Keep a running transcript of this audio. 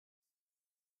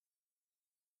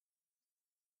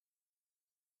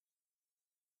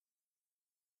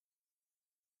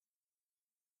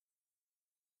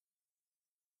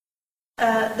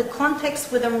the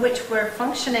context within which we're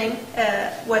functioning,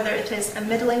 whether it is a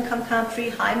middle-income country,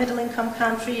 high middle-income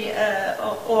country,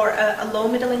 or a low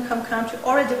middle-income country,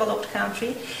 or a developed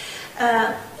country,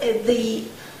 the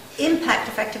impact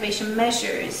of activation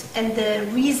measures and the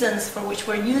reasons for which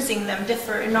we're using them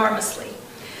differ enormously.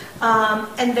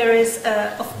 And there is,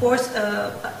 of course,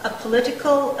 a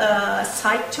political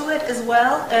side to it as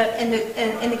well.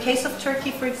 In the case of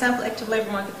Turkey, for example, active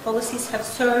labor market policies have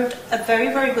served a very,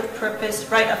 very good purpose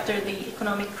right after the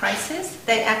economic crisis.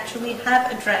 They actually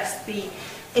have addressed the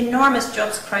enormous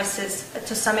jobs crisis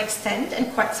to some extent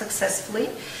and quite successfully.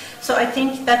 So I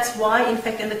think that's why, in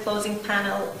fact, in the closing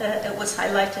panel, it was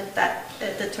highlighted that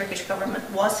the Turkish government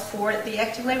was for the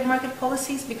active labor market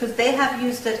policies, because they have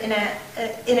used it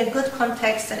in a good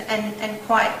context and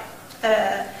quite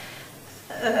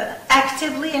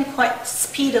actively and quite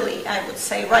speedily, I would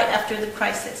say, right after the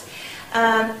crisis.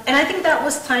 And I think that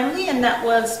was timely, and that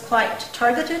was quite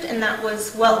targeted, and that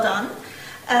was well done.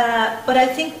 But I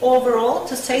think overall,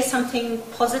 to say something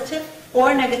positive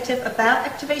or negative about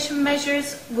activation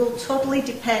measures will totally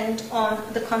depend on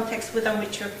the context within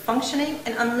which you're functioning,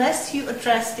 and unless you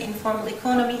address the informal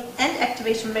economy, and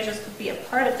activation measures could be a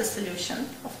part of the solution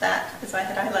of that, as I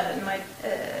had highlighted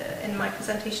in my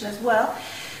presentation as well,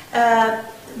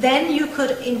 then you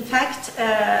could in fact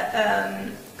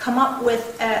come up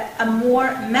with a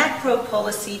more macro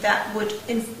policy that would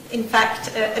in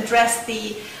fact address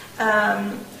the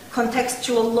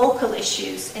contextual local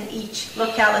issues in each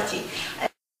locality.